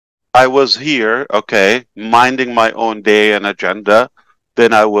I was here, okay, minding my own day and agenda.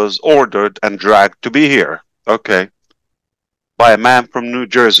 Then I was ordered and dragged to be here, okay, by a man from New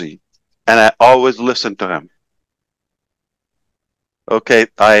Jersey. And I always listened to him. Okay,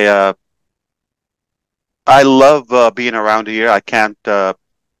 I love being around here. I can't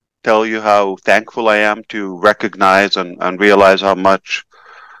tell you how thankful I am to recognize and realize how much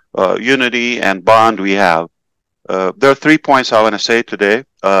unity and bond we have. There are 3 points I want to say today.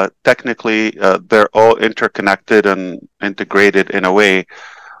 Technically, they're all interconnected and integrated in a way.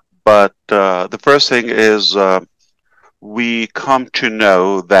 But the first thing is we come to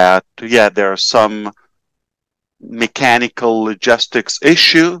know that, yeah, there are some mechanical logistics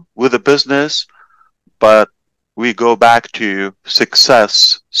issue with the business, but we go back to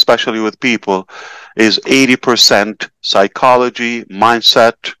success, especially with people, is 80% psychology,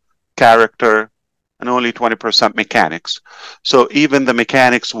 mindset, character, and only 20% mechanics. So even the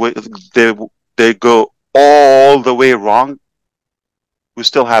mechanics, they, they go all the way wrong, we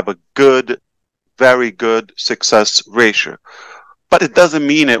still have a good, very good success ratio. But it doesn't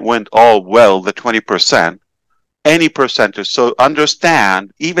mean it went all well, the 20%. Any percentage. So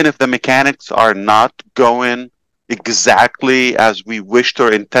understand, even if the mechanics are not going exactly as we wished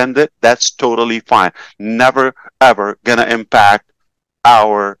or intended, that's totally fine. Never, ever gonna impact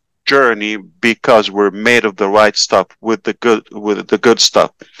our journey because we're made of the right stuff with the good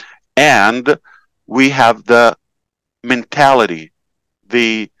stuff. And we have the mentality,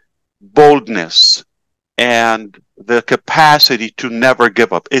 the boldness, and the capacity to never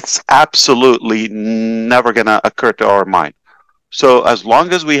give up. It's absolutely never going to occur to our mind. So as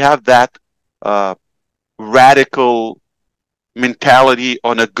long as we have that uh, radical mentality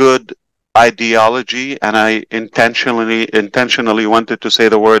on a good ideology, and I intentionally wanted to say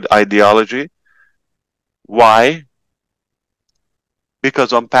the word ideology. Why?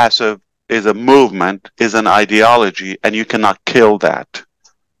 Because ONPASSIVE is a movement, is an ideology, and you cannot kill that.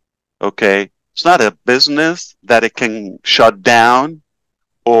 Okay? It's not a business that it can shut down,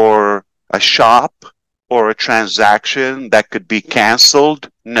 or a shop, or a transaction that could be canceled.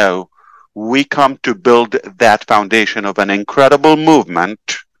 No, we come to build that foundation of an incredible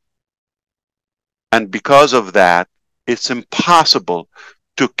movement. And because of that, it's impossible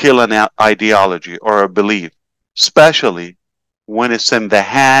to kill an ideology or a belief, especially when it's in the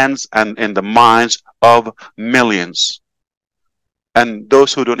hands and in the minds of millions. And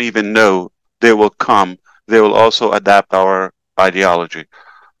those who don't even know, they will come, they will also adapt our ideology.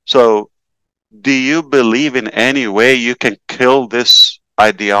 So do you believe in any way you can kill this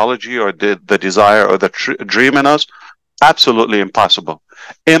ideology or the desire or the dream in us? Absolutely impossible.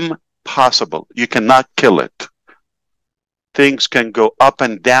 Impossible. You cannot kill it. Things can go up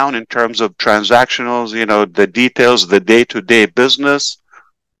and down in terms of transactionals, the details, the day-to-day business,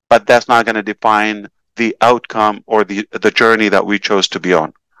 but that's not going to define the outcome or the journey that we chose to be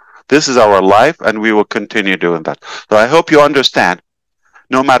on. This is our life, and we will continue doing that. So I hope you understand,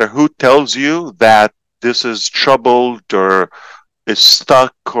 no matter who tells you that this is troubled or is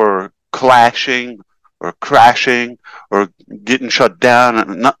stuck or clashing or crashing or getting shut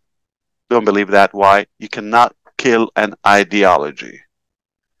down, don't believe that. Why? You cannot kill an ideology.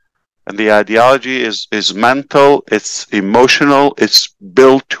 And the ideology is mental, it's emotional, it's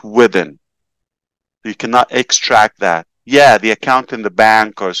built within. You cannot extract that. Yeah, the account in the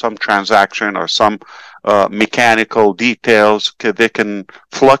bank or some transaction or some mechanical details, they can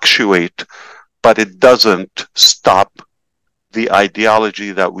fluctuate, but it doesn't stop the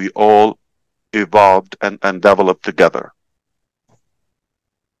ideology that we all evolved and developed together.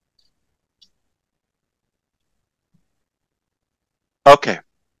 Okay,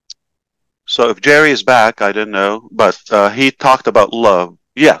 so if Jerry is back, I don't know, but he talked about love.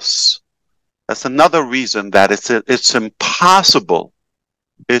 Yes, that's another reason that it's impossible.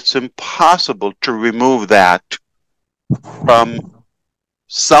 It's impossible to remove that from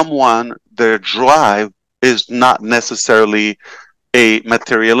someone. Their drive is not necessarily a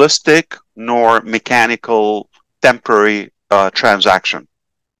materialistic nor mechanical temporary transaction,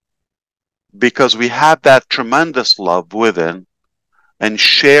 because we have that tremendous love within and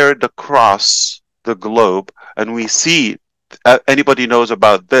shared across the globe, and we see anybody knows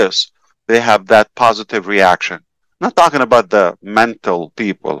about this, they have that positive reaction. I'm not talking about the mental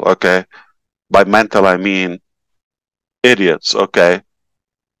people, okay? By mental I mean idiots, okay?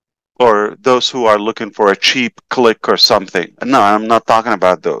 Or those who are looking for a cheap click or something. No, I'm not talking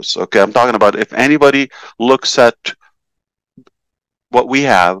about those, okay? I'm talking about if anybody looks at what we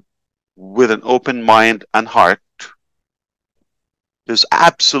have with an open mind and heart, there's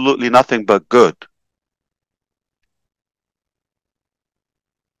absolutely nothing but good.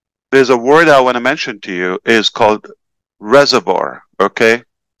 There's a word I want to mention to you is called reservoir, okay?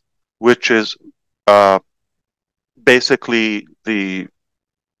 Which is basically the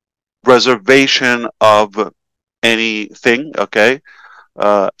reservation of anything, okay?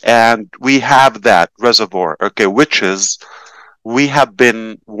 And we have that reservoir, okay, which is we have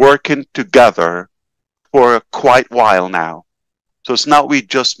been working together for quite a while now. So it's not we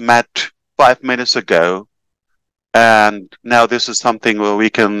just met 5 minutes ago and now this is something where we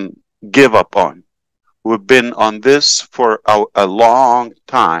can give up on. We've been on this for a long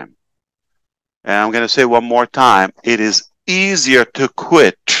time. And I'm going to say one more time, it is easier to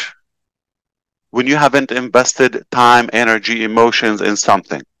quit when you haven't invested time, energy, emotions in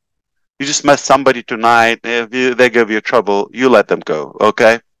something. You just met somebody tonight, if they give you trouble, you let them go,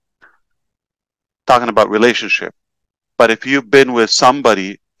 okay? Talking about relationship. But if you've been with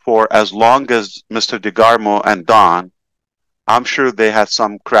somebody for as long as Mr. DeGarmo and Don, I'm sure they had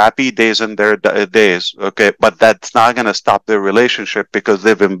some crappy days in their days, okay? But that's not going to stop their relationship because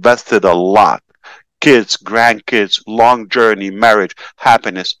they've invested a lot. Kids, grandkids, long journey, marriage,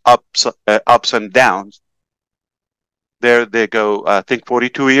 happiness, ups and downs. There they go, I think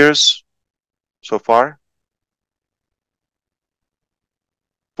 42 years so far.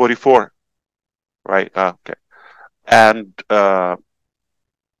 44, right? Okay. And the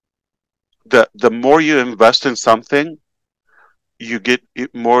more you invest in something, you get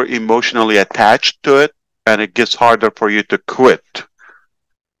more emotionally attached to it, and it gets harder for you to quit.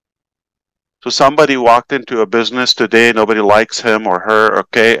 So somebody walked into a business today, nobody likes him or her,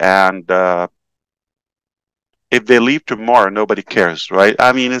 okay, and if they leave tomorrow, nobody cares, right?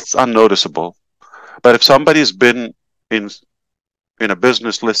 I mean, it's unnoticeable. But if somebody's been in a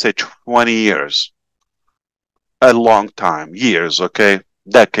business, let's say 20 years, a long time, years, okay,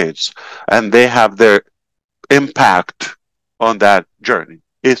 decades, and they have their impact on that journey,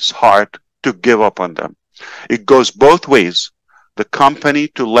 it's hard to give up on them. It goes both ways. The company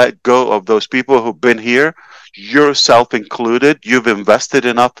to let go of those people who've been here, yourself included, you've invested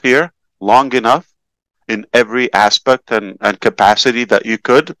enough here, long enough, in every aspect and capacity that you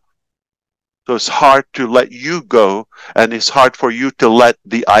could. So it's hard to let you go, and it's hard for you to let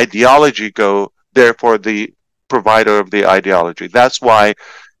the ideology go, therefore the provider of the ideology. That's why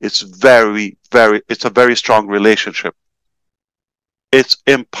it's it's a very strong relationship. It's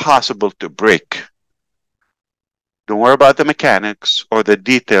impossible to break. Don't worry about the mechanics or the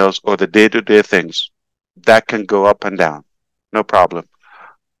details or the day-to-day things. That can go up and down. No problem.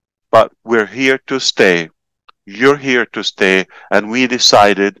 But we're here to stay. You're here to stay, and we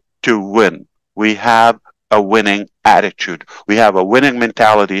decided to win. We have a winning attitude. We have a winning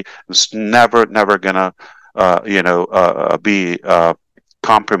mentality. It's never gonna, be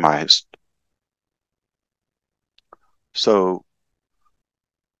compromised. So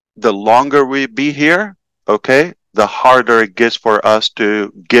the longer we be here, okay, the harder it gets for us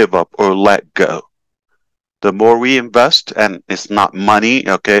to give up or let go. The more we invest, and it's not money,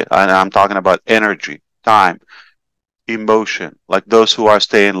 okay, and I'm talking about energy, time, emotion, like those who are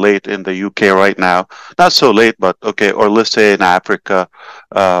staying late in the UK right now, not so late, but okay, or let's say in Africa,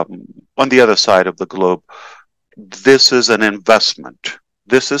 on the other side of the globe, this is an investment.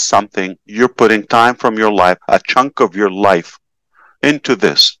 This is something you're putting time from your life, a chunk of your life into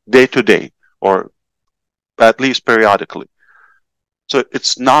this day to day, or at least periodically. So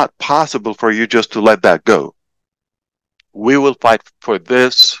it's not possible for you just to let that go. We will fight for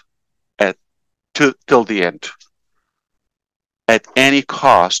this till the end. At any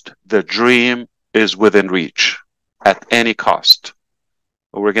cost, the dream is within reach. At any cost.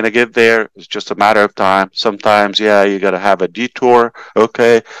 We're going to get there. It's just a matter of time. Sometimes, yeah, you got to have a detour.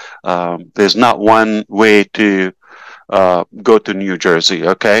 Okay. There's not one way to go to New Jersey.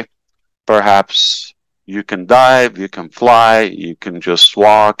 Okay. Perhaps you can dive, you can fly, you can just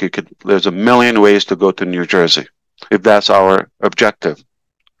walk. There's a million ways to go to New Jersey if that's our objective.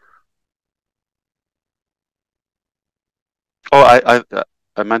 Oh,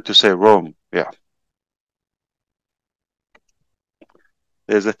 I meant to say Rome. Yeah.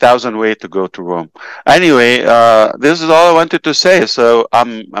 There's 1,000 ways to go to Rome. Anyway, this is all I wanted to say. So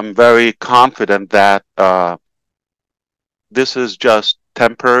I'm very confident that this is just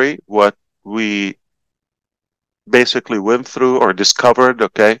temporary. What we basically went through or discovered,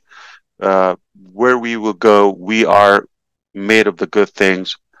 okay, where we will go, we are made of the good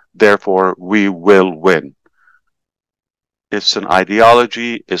things. Therefore, we will win. It's an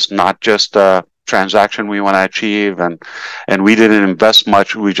ideology. It's not just a transaction we want to achieve, and we didn't invest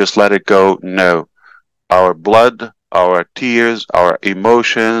much. We just let it go. No, our blood, our tears, our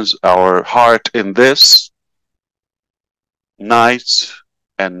emotions, our heart in this nights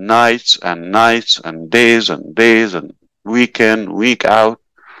and nights and nights and days and week in, week out.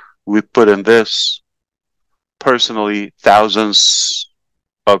 We put in this personally thousands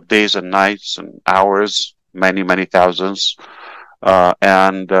of days and nights and hours, many, many thousands.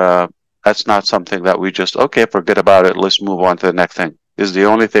 And that's not something that we just, okay, forget about it. Let's move on to the next thing. This is the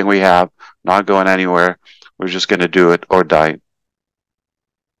only thing we have, not going anywhere. We're just going to do it or die.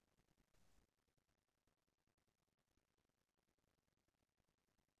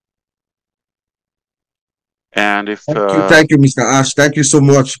 And if Thank you, Mr. Ash. Thank you so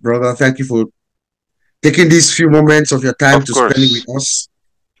much, brother. Thank you for taking these few moments of your time of to spend it course, with us.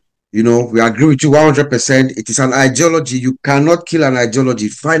 You know, we agree with you 100%. It is an ideology. You cannot kill an ideology.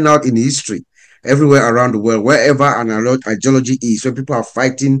 Find out in history, everywhere around the world, wherever an ideology is, when people are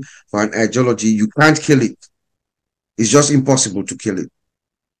fighting for an ideology, you can't kill it. It's just impossible to kill it.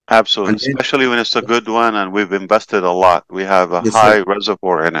 absolutely, And then, especially when it's a good one and we've invested a lot. We have a yes, sir. high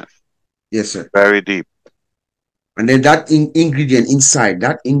reservoir in it, Yes, sir. very deep. And then that ingredient inside,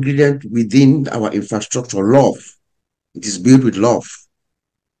 that ingredient within our infrastructure, love. It is built with love,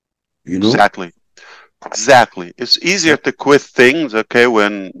 you know? Exactly. Exactly. It's easier Yeah. to quit things, okay,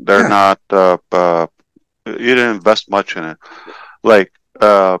 when they're Yeah, not, you didn't invest much in it. Like,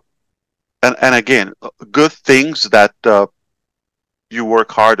 and again, good things that you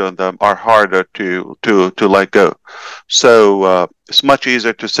work hard on them are harder to let go. So it's much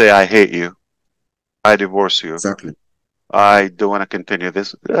easier to say, I hate you, I divorce you, exactly. I don't want to continue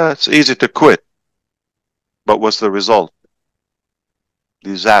this. It's easy to quit, but what's the result?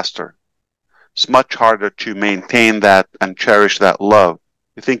 Disaster. It's much harder to maintain that and cherish that love.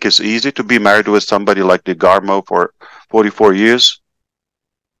 You think it's easy to be married with somebody like DeGarmo for 44 years?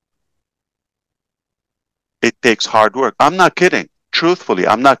 It takes hard work. I'm not kidding. Truthfully,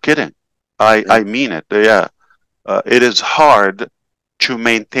 I'm not kidding. Yeah, I mean it. Yeah. It is hard to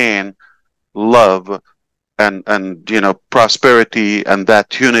maintain love and prosperity and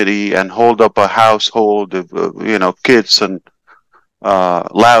that unity and hold up a household of kids and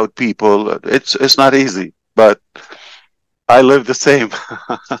loud people. It's not easy, but I live the same.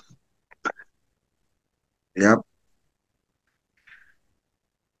 yeah.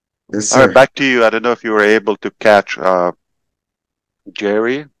 Yes, All right, sir. back to you. I don't know if you were able to catch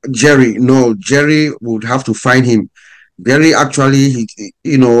Jerry. Jerry, no, Jerry would have to find him. Jerry actually,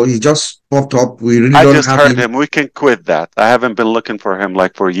 he just popped up. We really I don't just have heard him. him. We can quit that. I haven't been looking for him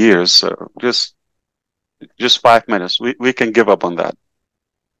like for years. So just 5 minutes. We can give up on that.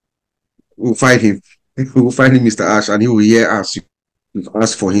 We'll find him. We'll find him, Mr. Ash, and he will hear us. We've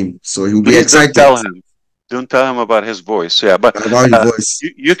asked for him. So he'll be Please don't excited tell him. Don't tell him about his voice. Yeah, but about his voice.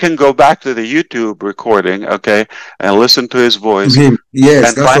 you can go back to the YouTube recording, okay, and listen to his To voice him. Yes,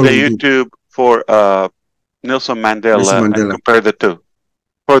 and that's find what a we'll do. YouTube for Nelson Nelson Mandela and Mandela. compare the two.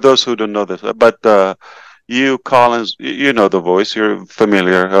 For those who don't know this, but you, Collins, you know the voice. You're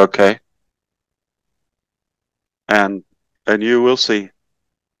familiar, okay, and you will see.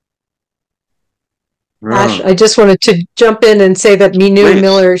 Ash, Wow. I just wanted to jump in and say that Minu Please.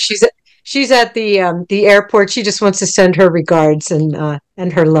 Miller, she's at the airport. She just wants to send her regards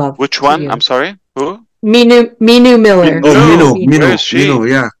and her love Which to one? you. I'm sorry. Who? Minu Miller. Oh, No. Where Minu. is she?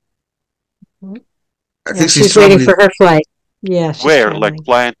 Yeah. I Yeah, think she's she's waiting traveling. for her flight. Yeah, she's Where? Like traveling.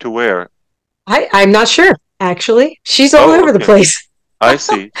 flying to where? I'm not sure, actually. She's all Oh, over the okay. place. I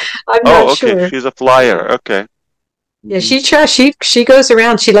see. I'm not Oh, okay. sure. She's a flyer. Okay. Yeah, Mhm. she goes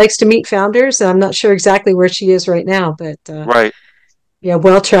around. She likes to meet founders. I'm not sure exactly where she is right now, but Right. yeah,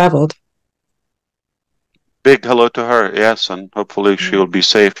 well traveled. Big hello to her. Yes, and hopefully Yeah, she'll be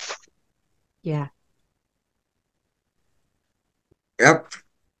safe. yeah. Yep.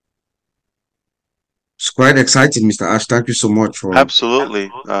 It's quite exciting, Mr. Ash. Thank you so much for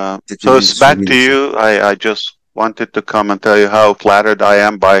Absolutely. taking So it's these few back to minutes. you. I just wanted to come and tell you how flattered I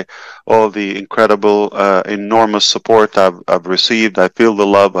am by all the incredible, enormous support I've received. I feel the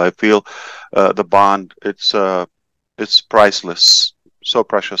love. I feel the bond. It's priceless. So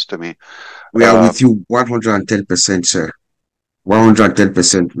precious to me. We are Uh, with you 110%, sir.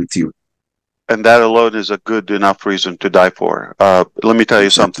 110% with you. and that alone is a good enough reason to die for. Let me tell you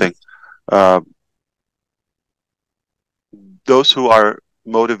Exactly. something. Uh, those who are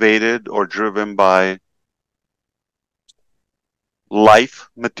motivated or driven by life,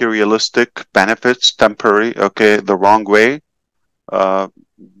 materialistic benefits, temporary, okay, the wrong way, uh,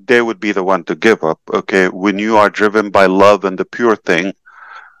 they would be the one to give up. Okay, when you are driven by love and the pure thing,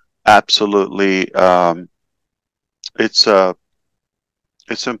 absolutely, it's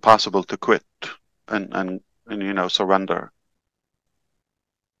it's impossible to quit and surrender.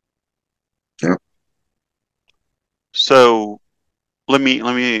 Yeah. So let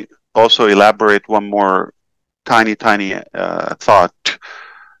me also elaborate one more tiny thought,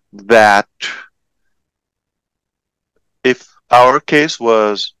 that if our case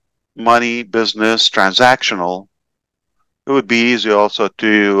was money, business, transactional, it would be easy also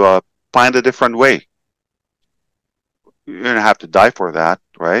to find a different way. You don't have to die for that,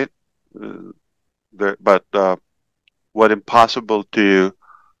 right? But what impossible to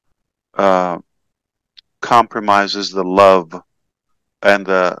compromise is the love and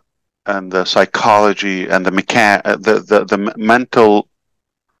the psychology and the mental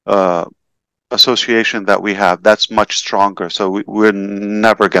association that we have. That's much stronger. So we're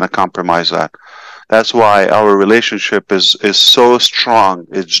never going to compromise that. That's why our relationship is so strong.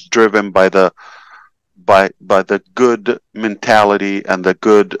 It's driven by the good mentality and the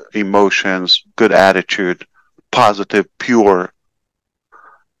good emotions, good attitude, positive, pure.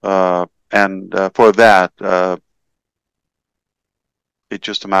 And for that, it's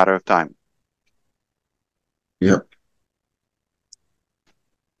just a matter of time. Yep.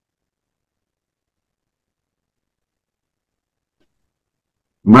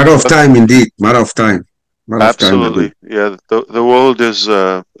 Matter of time, indeed. Matter of time. Absolutely. Yeah, the world is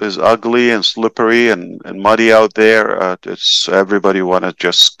ugly and slippery and muddy out there. It's everybody want to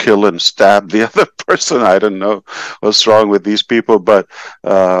just kill and stab the other person. I don't know what's wrong with these people, but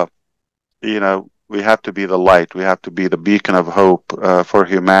you know, we have to be the light. We have to be the beacon of hope for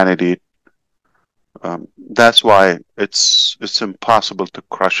humanity. That's why it's impossible to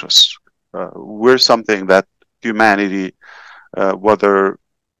crush us. We're something that humanity, whether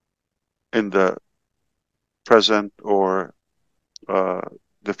in the present or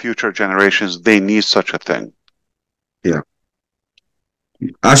the future generations, they need such a thing. Yeah.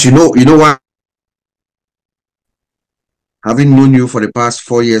 As you know what? Having known you for the past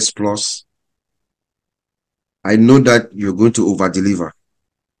 4 years plus, I know that you're going to over-deliver.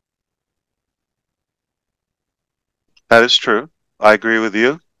 That is true. I agree with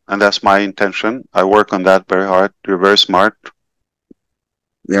you, and that's my intention. I work on that very hard. You're very smart.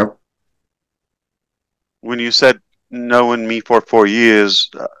 Yep. When you said knowing me for 4 years,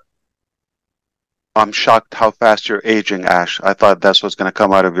 I'm shocked how fast you're aging, Ash. I thought that's what's going to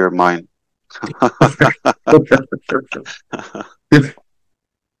come out of your mind.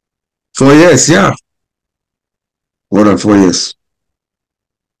 4 years, yeah. More than 4 years.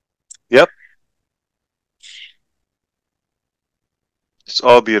 Yep. It's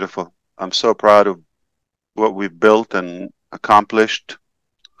all beautiful. I'm so proud of what we've built and accomplished.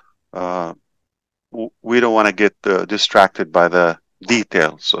 We don't want to get distracted by the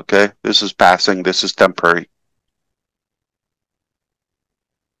details, okay? This is passing. This is temporary.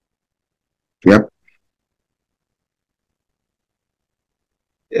 Yep.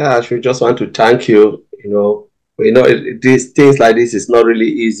 Yeah, I should just want to thank you. These things like this is not really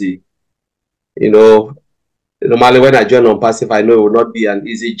easy. Normally when I join ONPASSIVE, I know it will not be an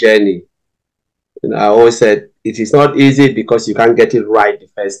easy journey. I always said it is not easy because you can't get it right the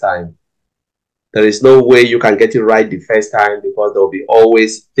first time. There is no way you can get it right the first time because there will be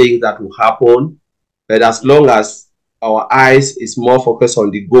always things that will happen. But as long as our eyes is more focused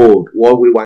on the goal, what we want